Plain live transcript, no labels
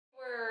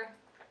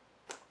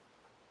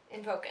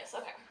In focus,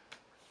 okay.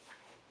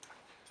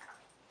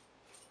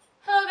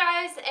 Hello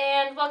guys,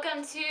 and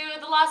welcome to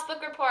the Lost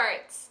Book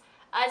Reports.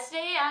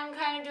 Today I'm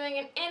kind of doing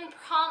an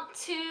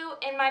impromptu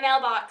in my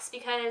mailbox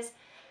because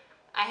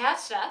I have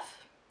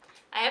stuff,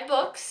 I have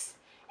books,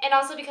 and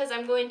also because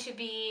I'm going to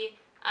be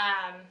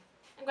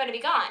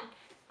gone.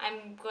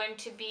 I'm going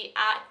to be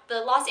at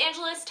the Los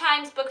Angeles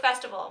Times Book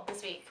Festival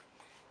this week.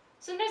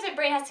 Sometimes my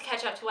brain has to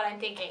catch up to what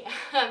I'm thinking.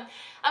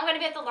 I'm going to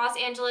be at the Los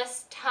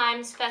Angeles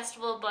Times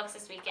Festival of Books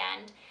this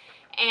weekend.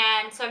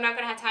 And so I'm not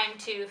going to have time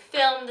to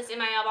film this in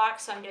my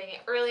mailbox, so I'm doing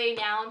it early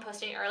now and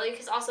posting it early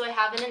because also I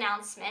have an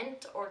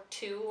announcement or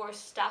two or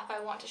stuff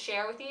I want to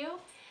share with you.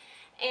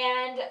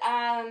 And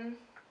I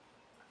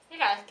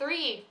got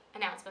 3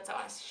 announcements I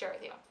want to share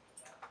with you.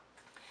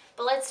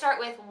 But let's start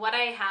with what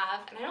I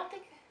have, and I don't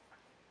think,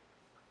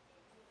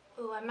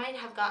 I might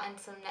have gotten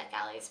some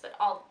NetGalleys, but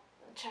I'll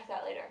check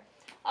that later.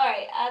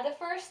 Alright, the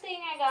first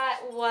thing I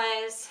got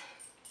was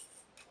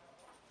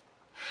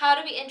How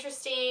to Be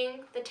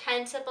Interesting, The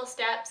 10 Simple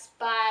Steps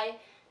by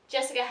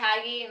Jessica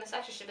Hagee, and this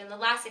actually should have been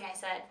the last thing I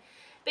said.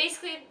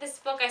 Basically, this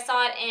book I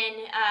saw it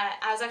in,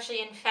 I was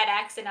actually in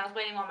FedEx and I was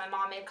waiting while my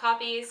mom made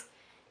copies,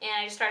 and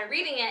I just started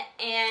reading it,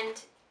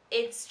 and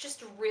it's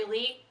just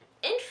really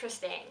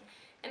interesting.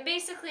 And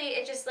basically,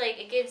 it just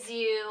it gives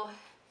you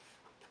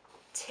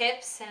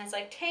tips, and it's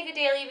like, take a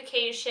daily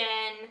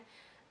vacation,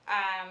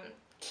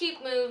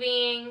 keep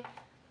moving,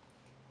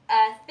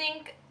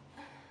 think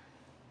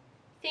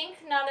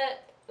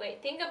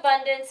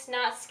abundance,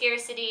 not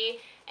scarcity,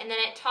 and then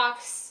it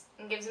talks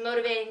and gives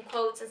motivating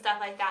quotes and stuff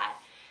like that.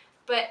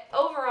 But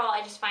overall,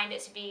 I just find it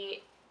to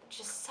be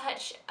just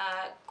such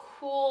a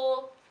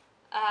cool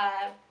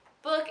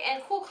book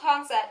and cool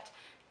concept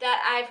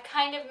that I've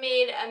kind of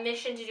made a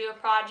mission to do a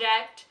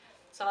project.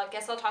 So I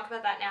guess I'll talk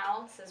about that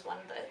now. This is one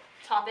of the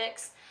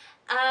topics.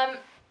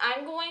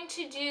 I'm going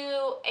to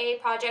do a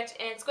project,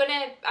 and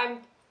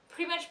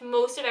pretty much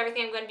most of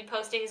everything I'm going to be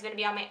posting is going to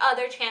be on my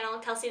other channel,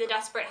 Kelsey the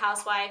Desperate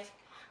Housewife.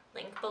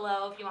 Link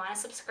below if you want to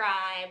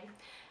subscribe.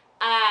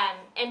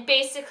 And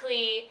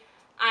basically,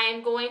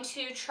 I'm going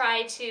to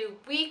try to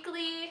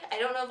weekly, I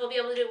don't know if I'll be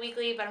able to do it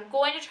weekly, but I'm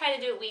going to try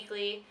to do it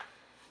weekly,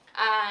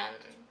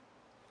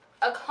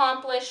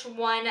 accomplish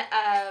one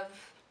of,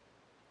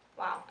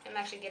 wow, I'm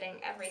actually getting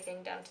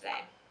everything done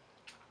today.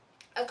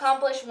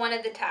 Accomplish one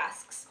of the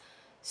tasks.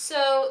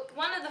 So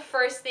one of the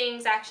first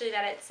things actually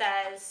that it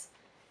says,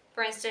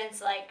 for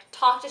instance,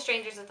 talk to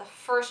strangers is the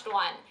first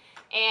one.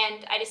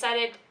 And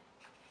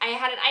I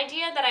had an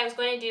idea that I was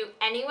going to do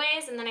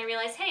anyways, and then I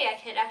realized, hey, I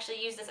could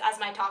actually use this as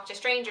my Talk to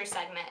Strangers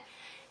segment.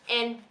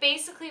 And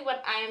basically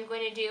what I am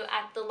going to do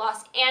at the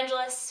Los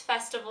Angeles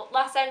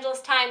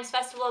Times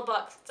Festival of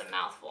Books, it's a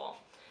mouthful,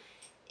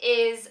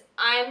 is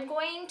I'm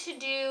going to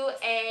do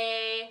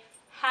a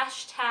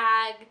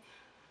hashtag,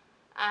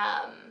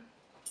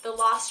 the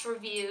Lost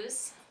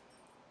Reviews,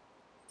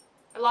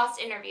 or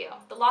Lost Interview.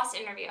 The Lost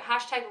Interview.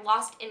 Hashtag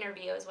Lost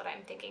Interview is what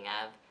I'm thinking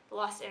of. The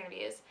Lost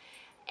Interviews.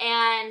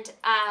 And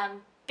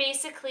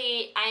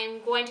basically,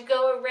 I'm going to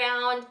go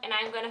around and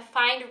I'm going to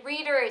find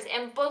readers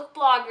and book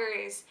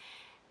bloggers.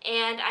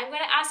 And I'm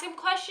going to ask them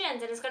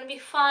questions. And it's going to be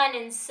fun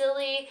and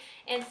silly.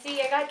 And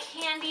see, I got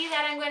candy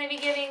that I'm going to be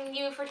giving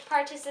you for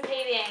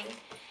participating.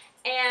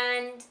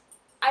 And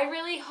I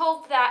really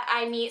hope that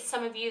I meet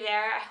some of you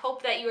there. I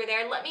hope that you are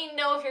there. Let me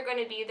know if you're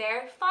going to be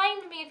there.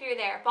 Find me if you're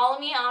there. Follow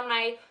me on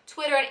my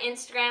Twitter and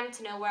Instagram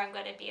to know where I'm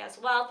going to be as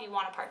well if you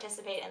want to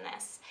participate in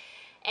this.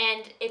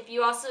 And if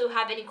you also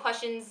have any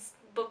questions,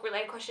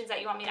 book-related questions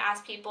that you want me to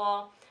ask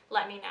people,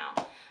 let me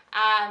know.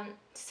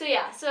 So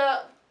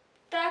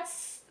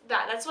that's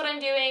that. That's what I'm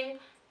doing.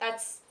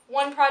 That's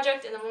one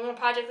project and then one more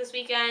project this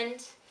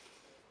weekend.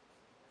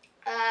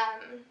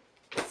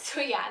 So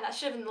yeah, that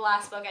should have been the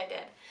last book I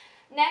did.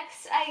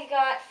 Next, I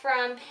got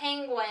from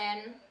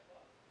Penguin,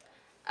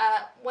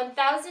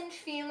 1,000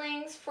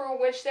 Feelings for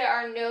Which There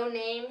Are No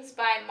Names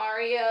by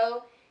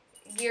Mario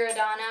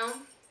Giordano.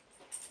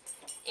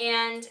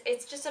 And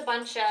it's just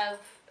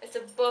it's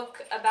a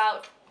book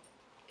about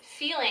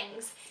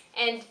feelings.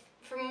 And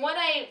from what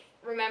I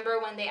remember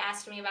when they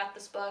asked me about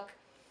this book,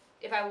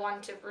 if I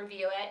wanted to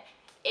review it,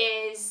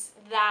 is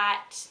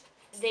that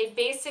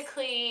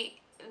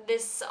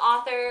this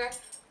author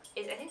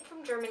is, I think,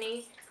 from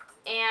Germany,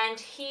 and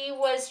he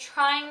was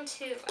trying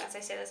to, as I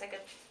say this, I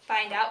could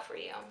find out for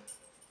you.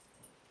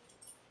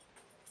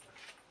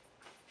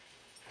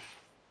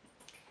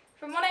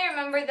 From what I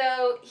remember,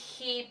 though,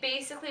 he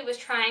basically was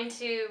trying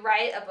to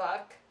write a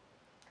book,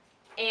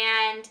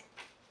 and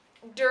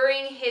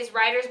during his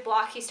writer's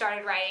block, he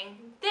started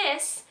writing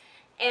this,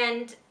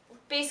 and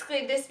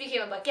basically this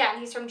became a book. Yeah,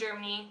 and he's from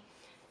Germany,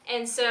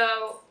 and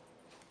so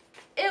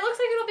it looks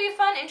like it'll be a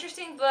fun,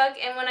 interesting book,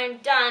 and when I'm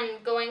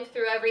done going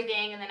through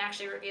everything and then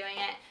actually reviewing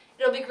it,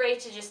 it'll be great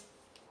to just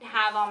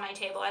have on my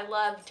table. I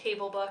love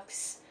table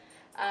books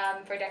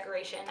for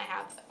decoration. I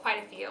have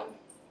quite a few.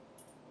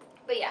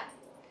 But yeah.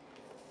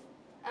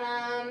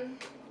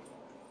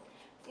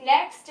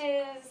 Next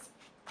is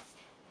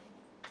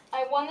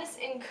I won this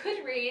in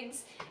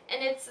Goodreads,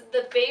 and it's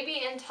the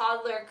Baby and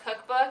Toddler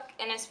Cookbook,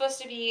 and it's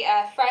supposed to be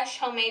fresh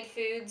homemade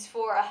foods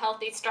for a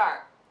healthy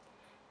start.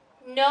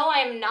 No,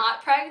 I'm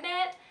not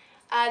pregnant.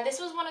 This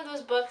was one of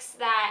those books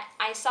that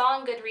I saw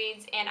on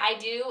Goodreads, and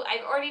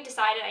I've already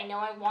decided I know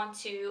I want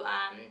to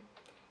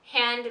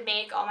hand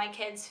make all my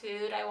kids'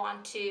 food. I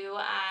want to,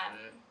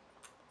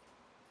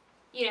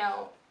 you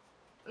know,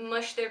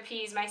 mush their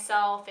peas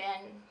myself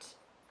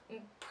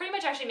and pretty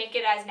much actually make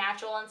it as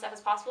natural and stuff as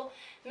possible.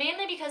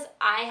 Mainly because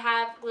I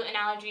have gluten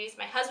allergies.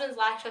 My husband's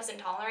lactose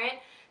intolerant,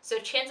 so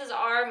chances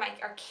are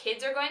our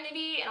kids are going to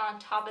be, and on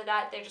top of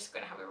that, they're just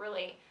going to have a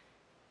really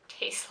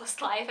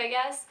tasteless life, I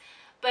guess.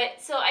 But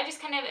so I just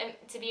kind of am,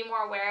 to be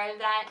more aware of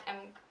that,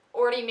 I'm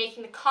already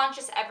making the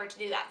conscious effort to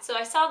do that. So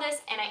I saw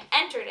this and I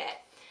entered it.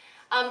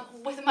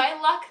 With my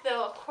luck,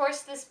 though, of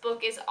course, this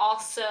book is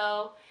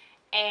also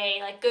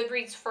a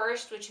Goodreads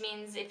first, which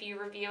means if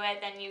you review it,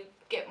 then you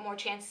get more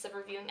chances of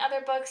reviewing other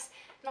books.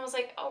 And I was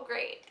like, oh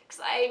great, because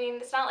I mean,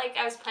 it's not like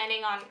I was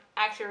planning on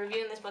actually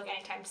reviewing this book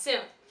anytime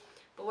soon.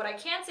 But what I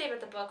can say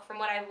about the book, from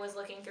what I was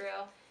looking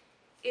through,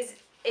 is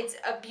it's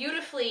a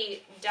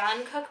beautifully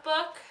done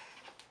cookbook.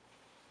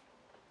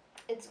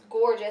 It's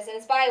gorgeous, and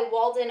it's by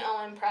Walden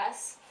Owen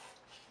Press.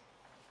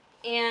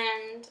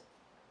 And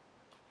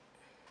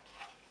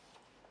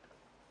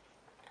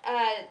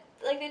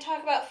they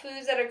talk about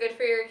foods that are good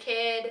for your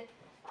kid,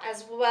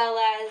 as well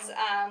as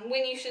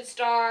when you should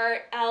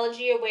start,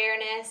 allergy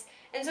awareness.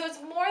 And so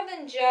it's more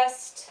than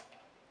just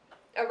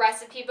a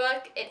recipe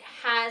book. It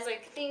has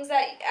things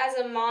that as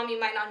a mom you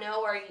might not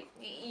know, or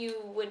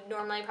you would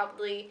normally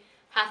probably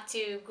have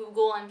to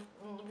Google and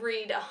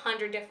read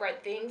 100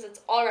 different things.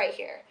 It's all right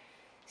here.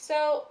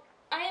 So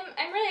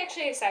I'm really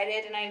actually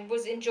excited, and I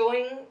was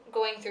enjoying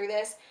going through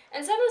this.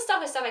 And some of the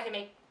stuff is stuff I can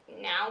make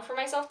now for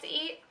myself to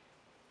eat.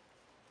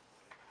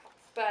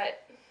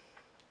 But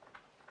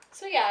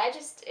so yeah,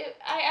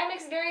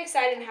 I'm very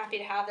excited and happy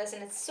to have this,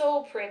 and it's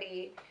so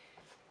pretty.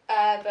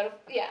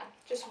 But yeah,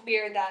 just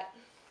weird that.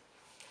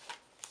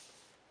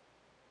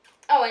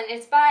 Oh, and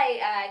it's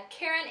by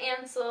Karen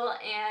Ansel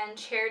and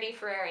Charity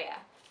Ferrari.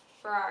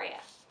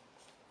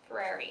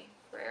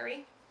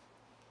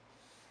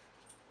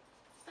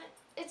 But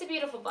it's a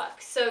beautiful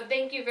book, so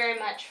thank you very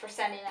much for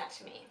sending that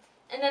to me.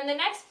 And then the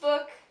next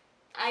book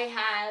I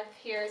have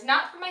here is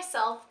not for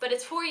myself, but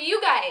it's for you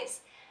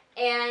guys.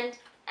 And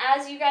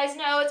as you guys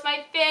know, it's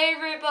my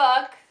favorite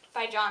book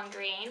by John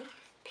Green,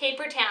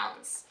 Paper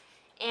Towns.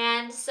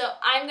 And so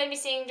I'm going to be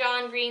seeing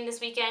John Green this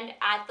weekend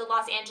at the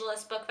Los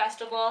Angeles Book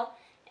Festival.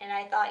 And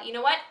I thought, you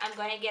know what? I'm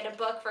going to get a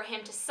book for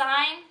him to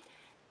sign,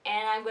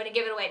 and I'm going to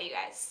give it away to you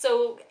guys.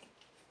 So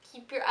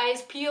keep your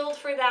eyes peeled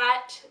for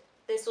that.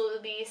 This will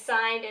be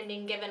signed and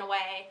being given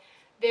away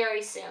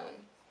very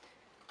soon.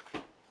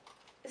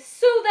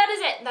 So that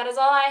is it. That is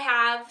all I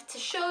have to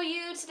show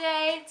you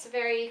today. It's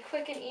very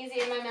quick and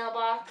easy in my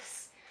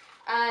mailbox.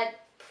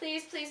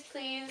 Please, please,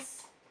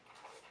 please.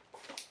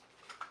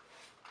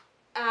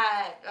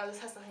 This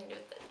has nothing to do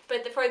with it.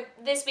 But for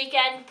this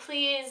weekend,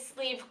 please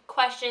leave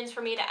questions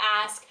for me to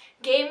ask,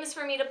 games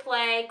for me to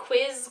play,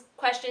 quiz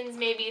questions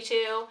maybe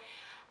too,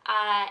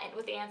 and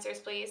with the answers,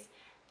 please.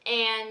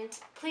 And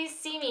please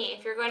see me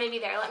if you're going to be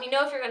there. Let me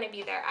know if you're going to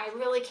be there. I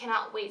really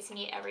cannot wait to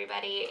meet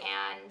everybody,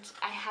 and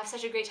I have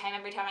such a great time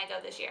every time I go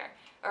this year,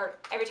 or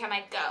every time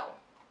I go.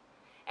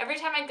 Every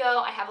time I go,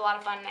 I have a lot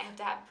of fun, and I hope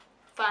to have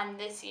fun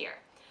this year.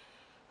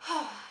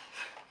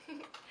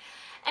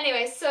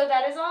 Anyway, so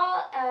that is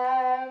all,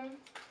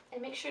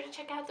 and make sure to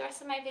check out the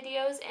rest of my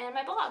videos and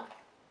my blog.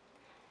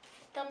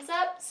 Thumbs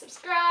up,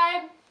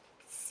 subscribe,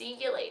 see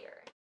you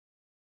later.